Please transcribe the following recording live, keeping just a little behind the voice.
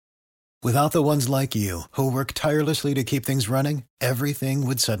Without the ones like you, who work tirelessly to keep things running, everything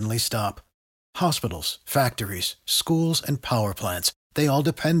would suddenly stop. Hospitals, factories, schools, and power plants, they all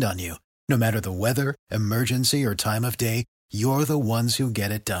depend on you. No matter the weather, emergency, or time of day, you're the ones who get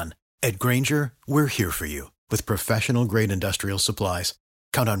it done. At Grainger, we're here for you with professional-grade industrial supplies.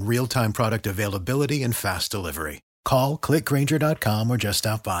 Count on real-time product availability and fast delivery. Call, click Grainger.com, or just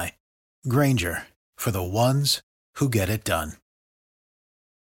stop by. Grainger, for the ones who get it done.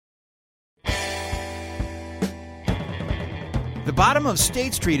 The bottom of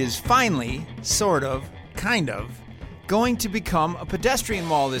State Street is finally, sort of, kind of, going to become a pedestrian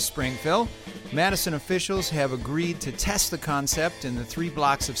mall this spring, Phil. Madison officials have agreed to test the concept in the 3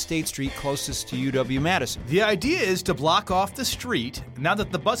 blocks of State Street closest to UW-Madison. The idea is to block off the street now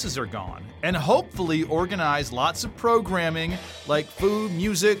that the buses are gone, and hopefully organize lots of programming like food,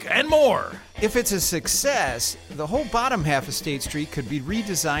 music, and more. If it's a success, the whole bottom half of State Street could be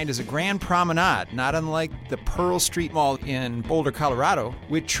redesigned as a grand promenade, not unlike the Pearl Street Mall in Boulder, Colorado,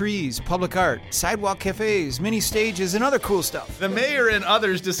 with trees, public art, sidewalk cafes, mini stages, and other cool stuff. The mayor and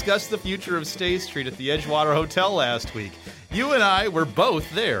others discussed the future of State Street at the Edgewater Hotel last week. You and I were both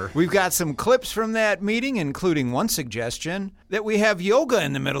there. We've got some clips from that meeting, including one suggestion that we have yoga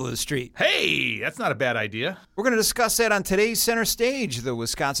in the middle of the street. Hey, that's not a bad idea. We're going to discuss that on today's Center Stage, the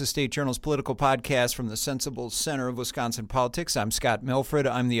Wisconsin State Journal's political podcast from the Sensible Center of Wisconsin Politics. I'm Scott Milfred.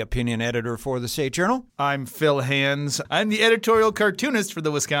 I'm the opinion editor for the State Journal. I'm Phil Hands. I'm the editorial cartoonist for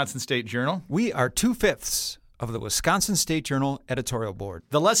the Wisconsin State Journal. We are 2/5 of the Wisconsin State Journal editorial board.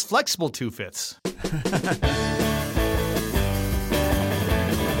 The less flexible 2/5.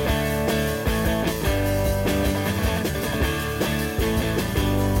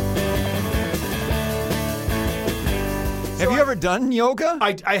 Have you ever done yoga?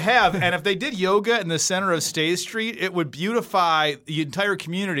 I have, and if they did yoga in the center of State Street, it would beautify the entire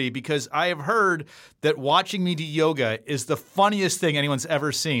community, because I have heard that watching me do yoga is the funniest thing anyone's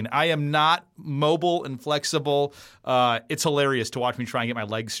ever seen. I am not mobile and flexible. It's hilarious to watch me try and get my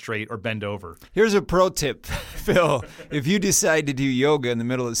legs straight or bend over. Here's a pro tip, Phil. If you decide to do yoga in the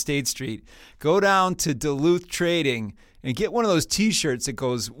middle of State Street, go down to Duluth Trading and get one of those T-shirts that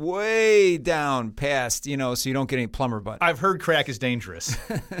goes way down past, so you don't get any plumber butt. I've heard crack is dangerous.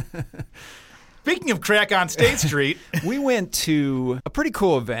 Speaking of crack on State Street. We went to a pretty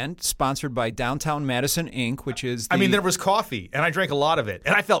cool event sponsored by Downtown Madison, Inc., which is there was coffee, and I drank a lot of it,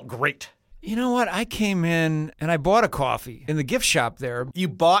 and I felt great. You know what? I came in and I bought a coffee in the gift shop there. You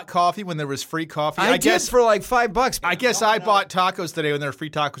bought coffee when there was free coffee? I did for like $5. I guess I bought tacos today when there were free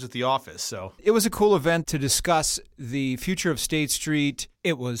tacos at the office. So it was a cool event to discuss the future of State Street.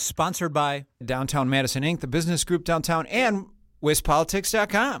 It was sponsored by Downtown Madison, Inc., the business group downtown, and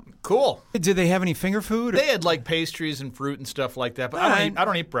WisPolitics.com. Cool. Did they have any finger food? They had like pastries and fruit and stuff like that, but I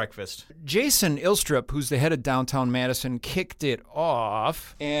don't eat breakfast. Jason Ilstrup, who's the head of Downtown Madison, kicked it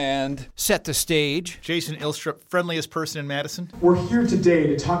off and set the stage. Jason Ilstrup, friendliest person in Madison. We're here today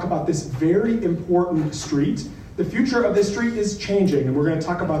to talk about this very important street. The future of this street is changing, and we're going to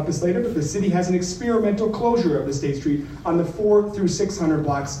talk about this later, but the city has an experimental closure of the State Street on the 400 through 600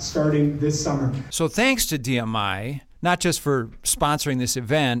 blocks starting this summer. So thanks to DMI, not just for sponsoring this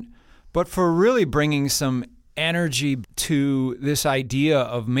event, but for really bringing some energy to this idea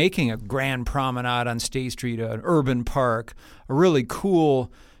of making a grand promenade on State Street, an urban park, a really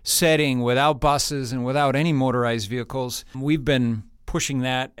cool setting without buses and without any motorized vehicles. We've been pushing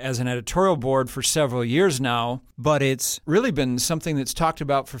that as an editorial board for several years now, but it's really been something that's talked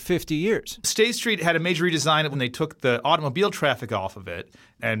about for 50 years. State Street had a major redesign when they took the automobile traffic off of it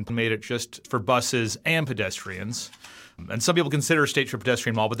and made it just for buses and pedestrians. And some people consider State Street a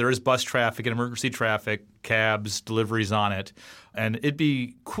pedestrian mall, but there is bus traffic and emergency traffic, cabs, deliveries on it. And it'd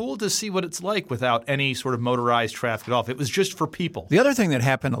be cool to see what it's like without any sort of motorized traffic at all. If it was just for people. The other thing that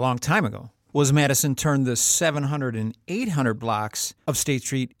happened a long time ago was Madison turned the 700 and 800 blocks of State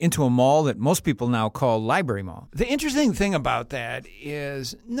Street into a mall that most people now call Library Mall. The interesting thing about that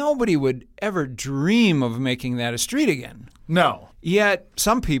is nobody would ever dream of making that a street again. No. Yet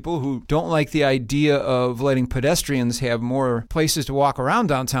some people who don't like the idea of letting pedestrians have more places to walk around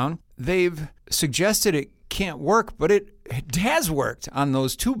downtown, they've suggested it can't work, but it has worked on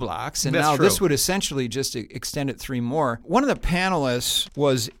those 2 blocks, and That's now true. This would essentially just extend it 3 more. One of the panelists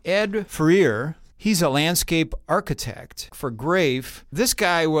was Ed Freer. He's a landscape architect for Grafe. This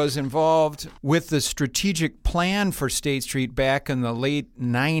guy was involved with the strategic plan for State Street back in the late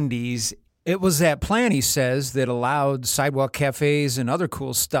 90s. It was that plan, he says, that allowed sidewalk cafes and other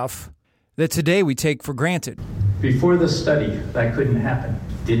cool stuff that today we take for granted. Before the study, that couldn't happen.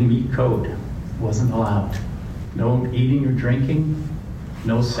 Didn't meet code. Wasn't allowed. No eating or drinking.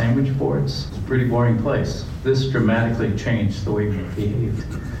 no sandwich boards. It's a pretty boring place. This dramatically changed the way we behaved.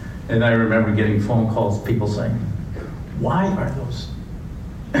 And I remember getting phone calls, people saying, why are those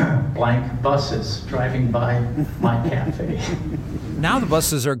blank buses driving by my cafe? Now the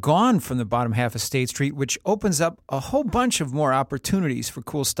buses are gone from the bottom half of State Street, which opens up a whole bunch of more opportunities for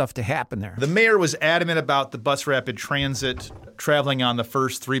cool stuff to happen there. The mayor was adamant about the bus rapid transit traveling on the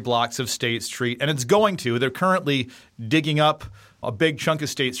first 3 blocks of State Street, and it's going to. They're currently digging up a big chunk of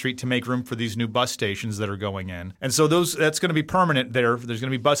State Street to make room for these new bus stations that are going in. And so that's going to be permanent there. There's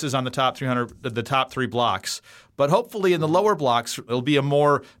going to be buses on the top 3 blocks. But hopefully in the lower blocks, it'll be a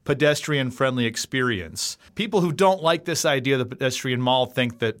more pedestrian-friendly experience. People who don't like this idea of the pedestrian mall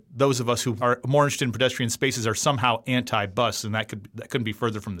think that those of us who are more interested in pedestrian spaces are somehow anti-bus, and that couldn't be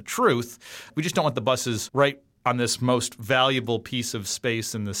further from the truth. We just don't want the buses right on this most valuable piece of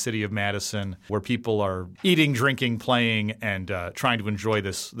space in the city of Madison where people are eating, drinking, playing, and trying to enjoy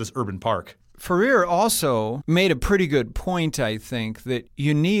this urban park. Ferrier also made a pretty good point, I think, that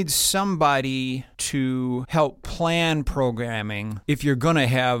you need somebody to help plan programming if you're going to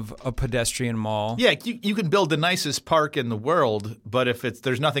have a pedestrian mall. Yeah, you can build the nicest park in the world, but if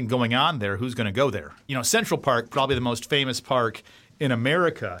there's nothing going on there, who's going to go there? You know, Central Park, probably the most famous park in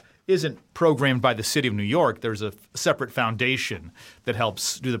America, isn't programmed by the city of New York. There's a separate foundation that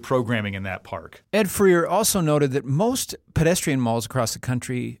helps do the programming in that park. Ed Ferrier also noted that most pedestrian malls across the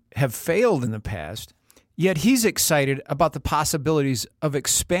country have failed in the past, yet he's excited about the possibilities of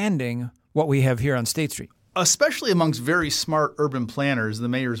expanding what we have here on State Street. Especially amongst very smart urban planners, the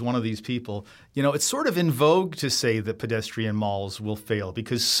mayor's one of these people, you know, it's sort of in vogue to say that pedestrian malls will fail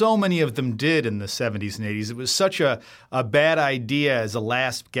because so many of them did in the 70s and 80s. It was such a bad idea as a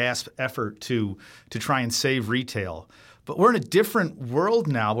last gasp effort to try and save retail. But we're in a different world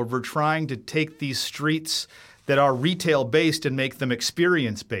now where we're trying to take these streets that are retail-based and make them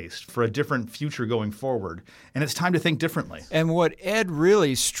experience-based for a different future going forward. And it's time to think differently. And what Ed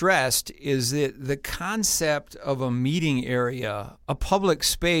really stressed is that the concept of a meeting area, a public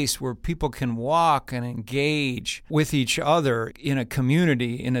space where people can walk and engage with each other in a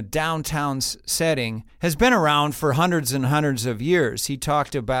community, in a downtown setting, has been around for hundreds and hundreds of years. He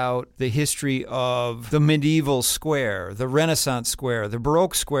talked about the history of the medieval square, the Renaissance square, the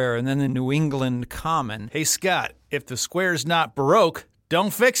Baroque square, and then the New England Common. Hey, Scott, if the square's not Baroque,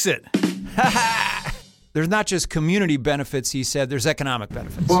 don't fix it. There's not just community benefits, he said, there's economic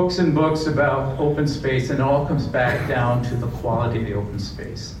benefits. Books and books about open space, and it all comes back down to the quality of the open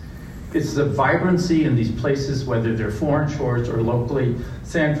space. It's the vibrancy in these places, whether they're foreign shores or locally,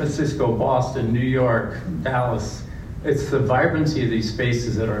 San Francisco, Boston, New York, Dallas. It's the vibrancy of these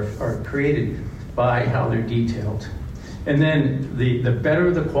spaces that are created by how they're detailed. And then the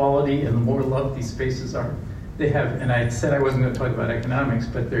better the quality and the more loved these spaces are, they have, and I said I wasn't going to talk about economics,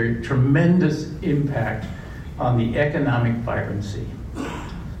 but they're tremendous impact on the economic vibrancy.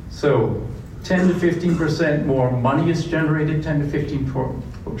 So 10 to 15% more money is generated, 10 to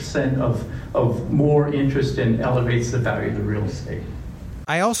 15% of more interest and elevates the value of the real estate.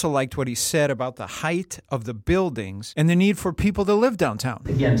 I also liked what he said about the height of the buildings and the need for people to live downtown.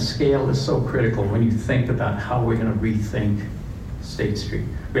 Again, scale is so critical when you think about how we're going to rethink State Street.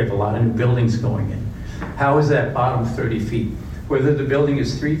 We have a lot of new buildings going in. How is that bottom 30 feet? Whether the building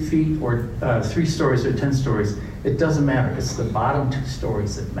is 3 feet or 3 stories or 10 stories, it doesn't matter. It's the bottom 2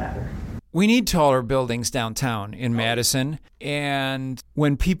 stories that matter. We need taller buildings downtown in Madison, and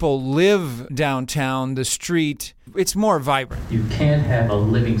when people live downtown, the street, it's more vibrant. You can't have a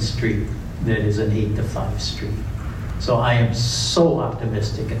living street that is an 8 to 5 street. So I am so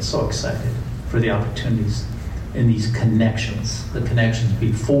optimistic and so excited for the opportunities in these connections, the connections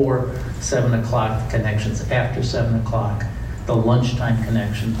before 7 o'clock, the connections after 7 o'clock, the lunchtime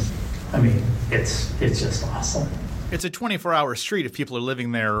connections. I mean, it's just awesome. It's a 24-hour street if people are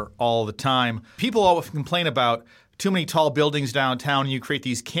living there all the time. People always complain about too many tall buildings downtown, and you create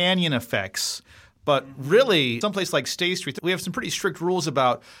these canyon effects. But really, someplace like State Street, we have some pretty strict rules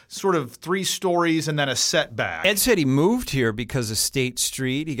about sort of 3 stories and then a setback. Ed said he moved here because of State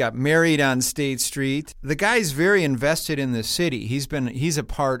Street. He got married on State Street. The guy's very invested in the city. He's a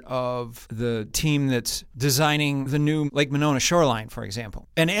part of the team that's designing the new Lake Monona shoreline, for example.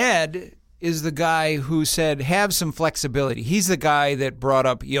 And Ed is the guy who said, have some flexibility. He's the guy that brought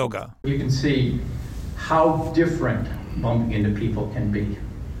up yoga. You can see how different bumping into people can be.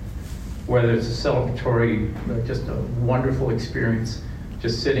 Whether it's a celebratory, just a wonderful experience,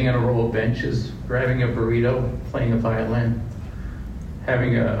 just sitting on a row of benches, grabbing a burrito, playing a violin,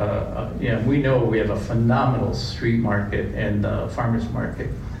 having we know we have a phenomenal street market and farmers market.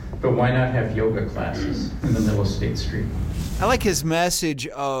 but why not have yoga classes in the middle of State Street? I like his message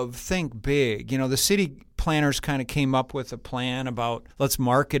of think big. You know, the city planners kind of came up with a plan about let's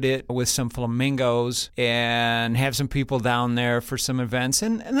market it with some flamingos and have some people down there for some events.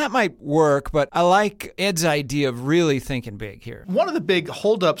 And that might work, but I like Ed's idea of really thinking big here. One of the big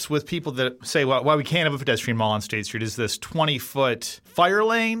holdups with people that say why we can't have a pedestrian mall on State Street is this 20-foot fire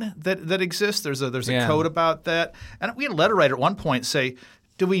lane that exists. There's a code about that. And we had a letter writer at one point say,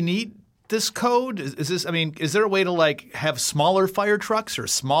 do we need this code? Is there a way to have smaller fire trucks or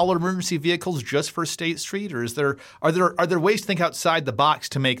smaller emergency vehicles just for State Street, or are there ways to think outside the box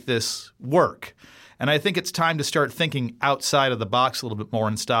to make this work? And I think it's time to start thinking outside of the box a little bit more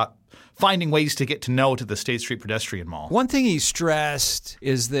and stop finding ways to get to know to the State Street pedestrian mall. One thing he stressed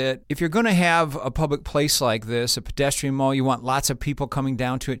is that if you're going to have a public place like this, a pedestrian mall, you want lots of people coming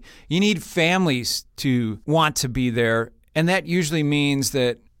down to it. You need families to want to be there, and that usually means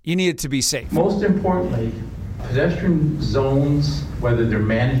that you need it to be safe. Most importantly, pedestrian zones, whether they're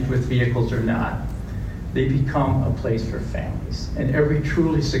managed with vehicles or not, they become a place for families. And every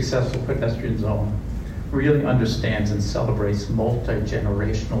truly successful pedestrian zone really understands and celebrates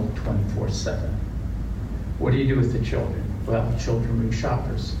multi-generational 24/7. What do you do with the children? Well, children bring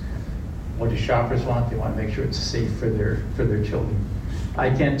shoppers. What do shoppers want? They want to make sure it's safe for their children.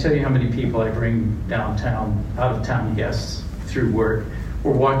 I can't tell you how many people I bring downtown, out-of-town guests through work.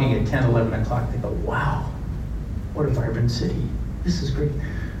 We're walking at 10, 11 o'clock. They go, wow, what a vibrant city. This is great.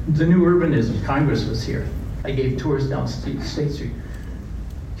 The new urbanism, Congress was here. I gave tours down State Street.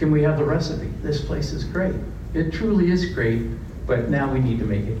 Can we have the recipe? This place is great. It truly is great, but now we need to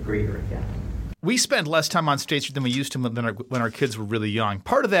make it greater again. We spend less time on State Street than we used to when our kids were really young.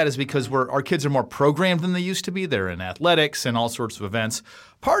 Part of that is because our kids are more programmed than they used to be. They're in athletics and all sorts of events.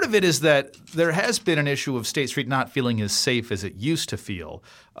 Part of it is that there has been an issue of State Street not feeling as safe as it used to feel,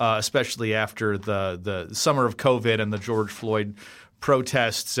 especially after the summer of COVID and the George Floyd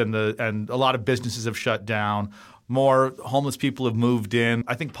protests and a lot of businesses have shut down. More homeless people have moved in.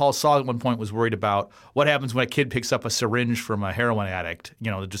 I think Paul Saul at one point was worried about what happens when a kid picks up a syringe from a heroin addict,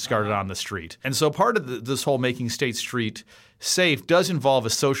 discarded on the street. And so part of this whole making State Street safe does involve a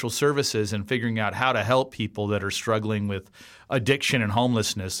social services and figuring out how to help people that are struggling with addiction and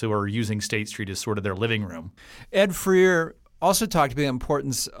homelessness who are using State Street as sort of their living room. Ed Freer also talked about the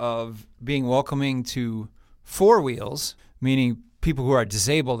importance of being welcoming to four wheels, meaning people who are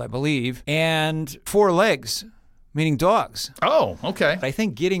disabled, I believe, and four legs, meaning dogs. Oh, okay. I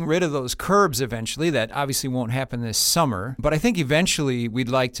think getting rid of those curbs eventually, that obviously won't happen this summer, but I think eventually we'd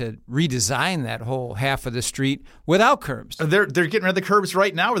like to redesign that whole half of the street without curbs. They're getting rid of the curbs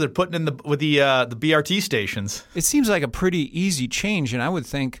right now, or they're putting in the BRT stations. It seems like a pretty easy change, and I would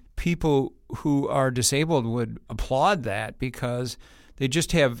think people who are disabled would applaud that because they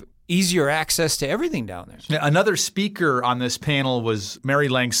just have easier access to everything down there. Another speaker on this panel was Mary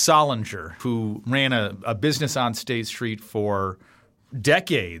Lang Solinger, who ran a business on State Street for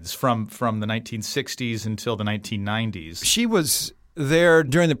decades, from the 1960s until the 1990s. She was there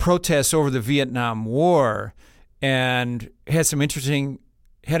during the protests over the Vietnam War and had an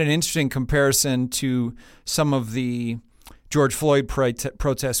interesting comparison to some of the George Floyd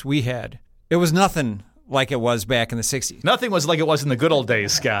protests we had. It was nothing like it was back in the 60s. Nothing was like it was in the good old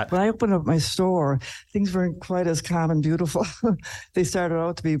days, Scott. When I opened up my store, things weren't quite as calm and beautiful. They started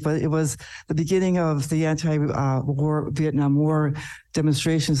out to be, but it was the beginning of the anti-war Vietnam War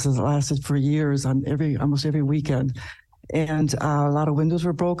demonstrations that lasted for years on almost every weekend. And a lot of windows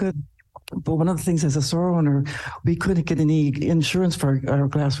were broken. But one of the things as a store owner, we couldn't get any insurance for our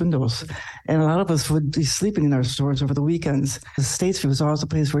glass windows. And a lot of us would be sleeping in our stores over the weekends. The State Street was always a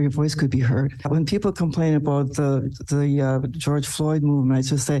place where your voice could be heard. When people complain about the George Floyd movement, I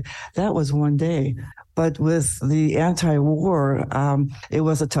just say that was one day. But with the anti-war, it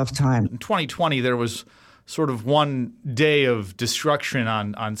was a tough time. In 2020, there was sort of one day of destruction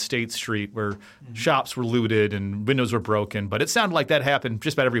on State Street where shops were looted and windows were broken. But it sounded like that happened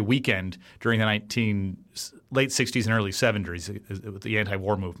just about every weekend during the late 60s and early 70s with the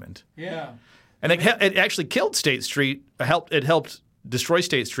anti-war movement. Yeah. And it actually killed State Street. It helped destroy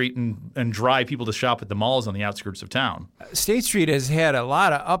State Street and drive people to shop at the malls on the outskirts of town. State Street has had a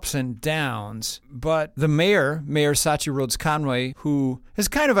lot of ups and downs, but the Mayor Satya Rhodes-Conway, who has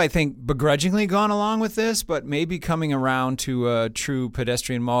kind of, I think, begrudgingly gone along with this, but maybe coming around to a true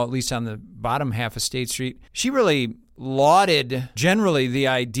pedestrian mall, at least on the bottom half of State Street, she really lauded generally the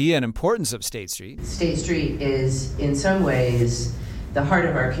idea and importance of State Street. State Street is, in some ways, the heart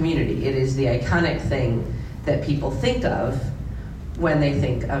of our community. It is the iconic thing that people think of when they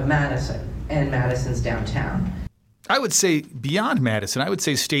think of Madison and Madison's downtown. I would say beyond Madison, I would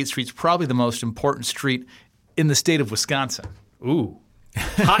say State Street's probably the most important street in the state of Wisconsin. Ooh,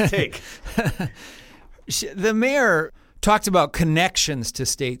 hot take. The mayor talked about connections to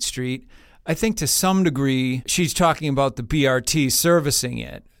State Street. I think to some degree she's talking about the BRT servicing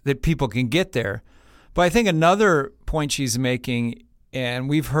it, that people can get there. But I think another point she's making, and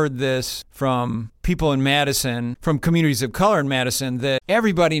we've heard this from people in Madison, from communities of color in Madison, that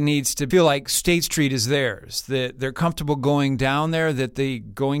everybody needs to feel like State Street is theirs, that they're comfortable going down there, that they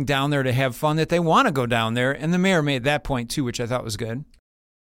going down there to have fun, that they want to go down there. And the mayor made that point too, which I thought was good.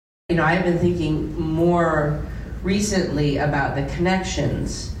 I've been thinking more recently about the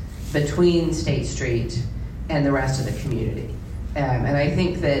connections between State Street and the rest of the community. And I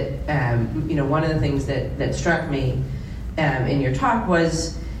think that, one of the things that struck me in your talk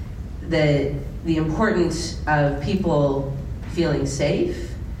was the importance of people feeling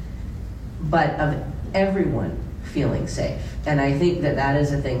safe, but of everyone feeling safe. And I think that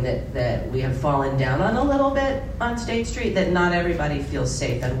is a thing that we have fallen down on a little bit on State Street, that not everybody feels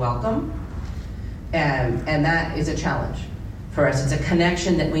safe and welcome. And that is a challenge for us. It's a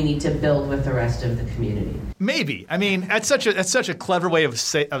connection that we need to build with the rest of the community. Maybe. I mean, that's such a clever way of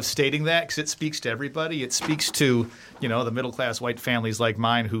stating that, because it speaks to everybody. It speaks to, the middle-class white families like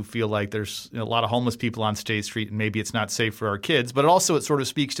mine who feel like there's a lot of homeless people on State Street and maybe it's not safe for our kids. But also it sort of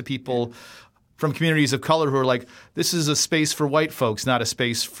speaks to people from communities of color who are like, this is a space for white folks, not a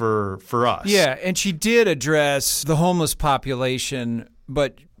space for us. Yeah, and she did address the homeless population,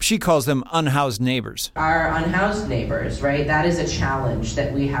 but she calls them unhoused neighbors. Our unhoused neighbors, right? That is a challenge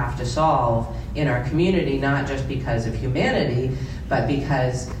that we have to solve in our community, not just because of humanity, but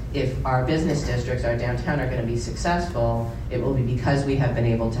because if our business districts, our downtown, are going to be successful, it will be because we have been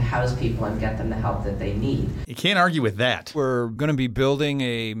able to house people and get them the help that they need. You can't argue with that. We're going to be building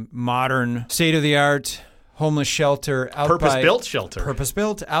a modern, state-of-the-art homeless shelter out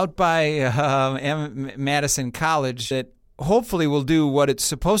purpose-built out by Madison College that hopefully will do what it's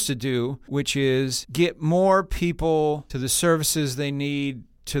supposed to do, which is get more people to the services they need,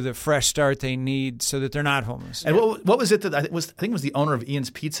 to the fresh start they need, so that they're not homeless. And what was it that I think it was the owner of Ian's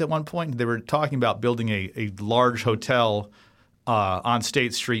Pizza at one point? They were talking about building a large hotel on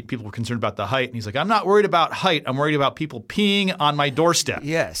State Street. People were concerned about the height. And he's like, I'm not worried about height. I'm worried about people peeing on my doorstep.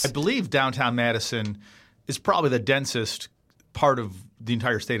 Yes. I believe downtown Madison is probably the densest part of the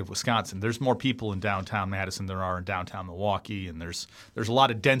entire state of Wisconsin. There's more people in downtown Madison than there are in downtown Milwaukee, and there's a lot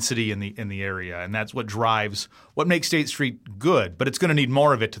of density in the area, and that's what makes State Street good. But it's going to need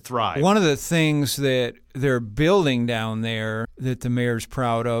more of it to thrive. One of the things that they're building down there that the mayor's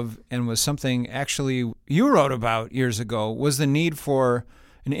proud of, and was something actually you wrote about years ago, was the need for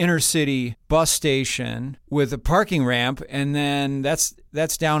an inner city bus station with a parking ramp, and then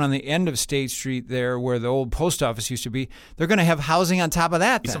that's down on the end of State Street there where the old post office used to be. They're going to have housing on top of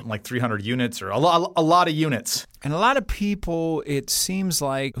that. Something like 300 units or a lot of units. And a lot of people, it seems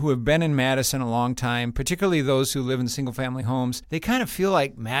like, who have been in Madison a long time, particularly those who live in single-family homes, they kind of feel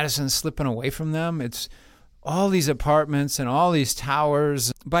like Madison's slipping away from them. It's all these apartments and all these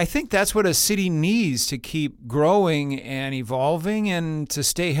towers. But I think that's what a city needs to keep growing and evolving and to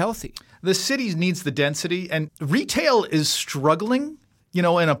stay healthy. The city needs the density, and retail is struggling. In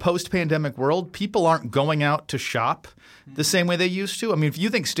a post-pandemic world, people aren't going out to shop the same way they used to. I mean, if you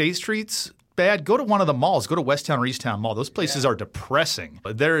think State Street's bad, go to one of the malls. Go to Westtown or Easttown Mall. Those places are depressing.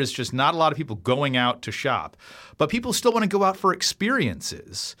 There is just not a lot of people going out to shop. But people still want to go out for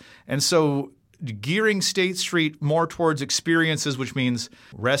experiences. And so gearing State Street more towards experiences, which means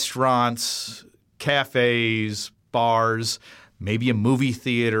restaurants, cafes, bars, maybe a movie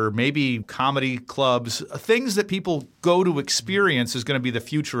theater, maybe comedy clubs, things that people go to experience is going to be the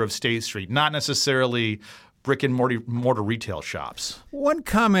future of State Street, not necessarily brick and mortar retail shops. One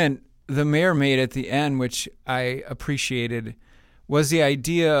comment the mayor made at the end, which I appreciated, was the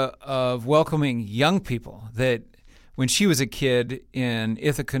idea of welcoming young people. That when she was a kid in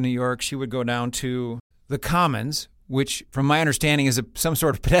Ithaca, New York, she would go down to the Commons, which from my understanding is some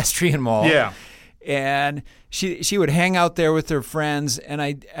sort of pedestrian mall. Yeah. And she would hang out there with her friends. And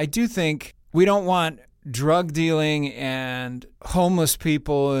I do think we don't want drug dealing and homeless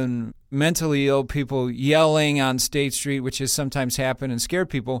people and mentally ill people yelling on State Street, which has sometimes happened and scared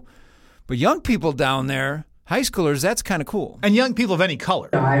people. But young people down there, high schoolers, that's kind of cool. And young people of any color.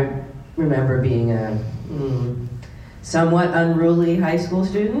 I remember being a somewhat unruly high school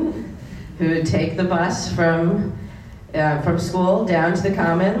student who would take the bus from school down to the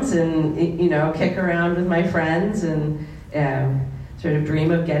Commons and, kick around with my friends and sort of dream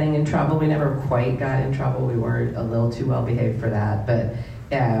of getting in trouble. We never quite got in trouble. We were a little too well behaved for that. But,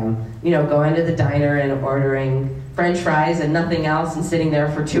 going to the diner and ordering French fries and nothing else and sitting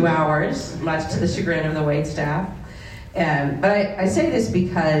there for 2 hours, much to the chagrin of the waitstaff. But I say this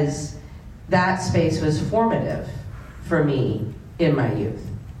because that space was formative for me in my youth.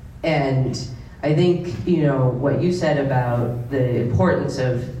 And I think, what you said about the importance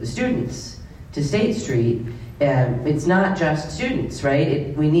of the students to State Street, it's not just students,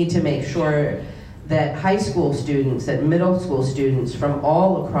 right? We need to make sure that high school students, that middle school students from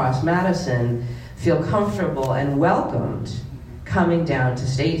all across Madison feel comfortable and welcomed coming down to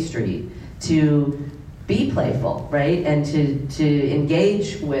State Street to be playful, right? And to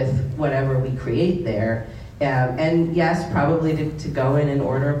engage with whatever we create there. And yes, probably to go in and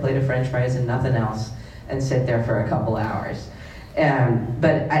order a plate of French fries and nothing else and sit there for a couple hours.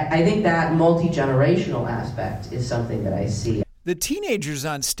 But I think that multi-generational aspect is something that I see. The teenagers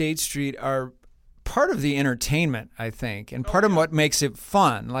on State Street are part of the entertainment, I think, and part of what makes it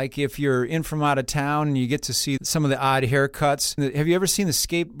fun. Like if you're in from out of town and you get to see some of the odd haircuts. Have you ever seen the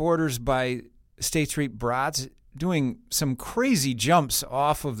skateboarders by State Street Brats doing some crazy jumps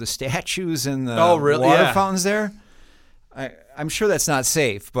off of the statues and the water fountains there? I'm sure that's not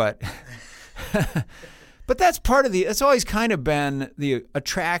safe, but but that's part of it's always kind of been the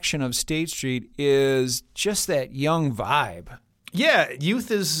attraction of State Street, is just that young vibe. Yeah,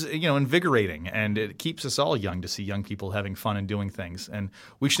 youth is, invigorating, and it keeps us all young to see young people having fun and doing things. And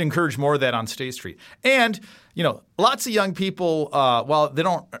we should encourage more of that on State Street. And, lots of young people, while they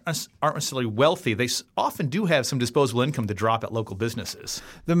aren't necessarily wealthy, they often do have some disposable income to drop at local businesses.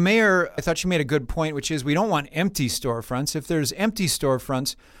 The mayor, I thought she made a good point, which is we don't want empty storefronts. If there's empty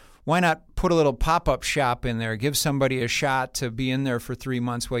storefronts, why not put a little pop-up shop in there? Give somebody a shot to be in there for 3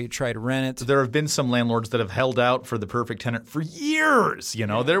 months while you try to rent it. There have been some landlords that have held out for the perfect tenant for years.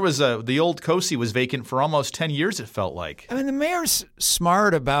 There was the old Cosi was vacant for almost 10 years, it felt like. I mean, the mayor's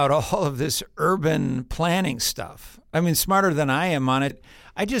smart about all of this urban planning stuff. I mean, smarter than I am on it.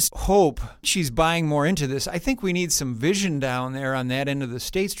 I just hope she's buying more into this. I think we need some vision down there on that end of the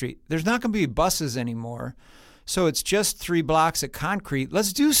State Street. There's not going to be buses anymore. So it's just 3 blocks of concrete.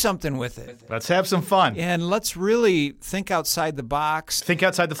 Let's do something with it. Let's have some fun. And let's really think outside the box. Think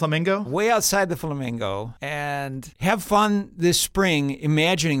outside the flamingo? Way outside the flamingo. And have fun this spring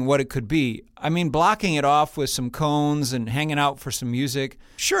imagining what it could be. I mean, blocking it off with some cones and hanging out for some music.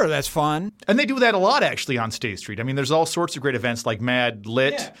 Sure, that's fun. And they do that a lot, actually, on State Street. I mean, there's all sorts of great events like Mad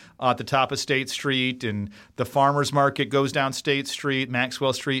Lit at the top of State Street, and the Farmers Market goes down State Street,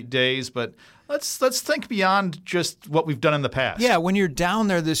 Maxwell Street Days. But let's think beyond just what we've done in the past. Yeah, when you're down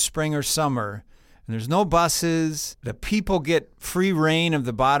there this spring or summer, and there's no buses, the people get free reign of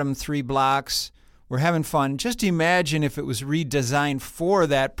the bottom 3 blocks, we're having fun. Just imagine if it was redesigned for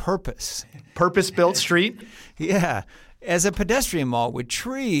that purpose. Purpose-built street? Yeah, as a pedestrian mall with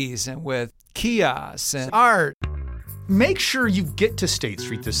trees and with kiosks and art. Make sure you get to State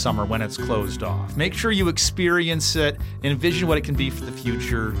Street this summer when it's closed off. Make sure you experience it, envision what it can be for the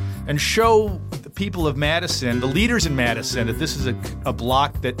future, and show the people of Madison, the leaders in Madison, that this is a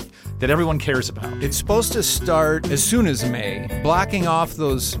block that everyone cares about. It's supposed to start as soon as May. Blocking off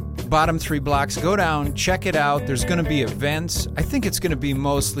those bottom 3 blocks. Go down, check it out. There's going to be events. I think it's going to be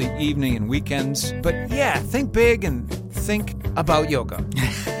mostly evening and weekends. But yeah, think big and think about yoga.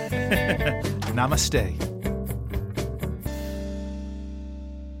 Namaste.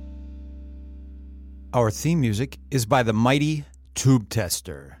 Our theme music is by the mighty Tube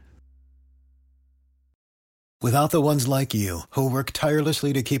Tester. Without the ones like you, who work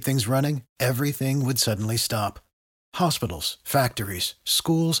tirelessly to keep things running, everything would suddenly stop. Hospitals, factories,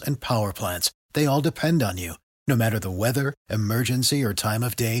 schools, and power plants, they all depend on you. No matter the weather, emergency, or time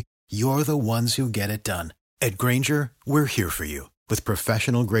of day, you're the ones who get it done. At Grainger, we're here for you with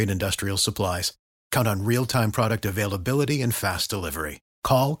professional-grade industrial supplies. Count on real-time product availability and fast delivery.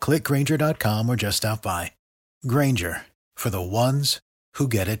 Call, click Grainger.com, or just stop by. Grainger, for the ones who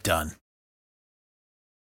get it done.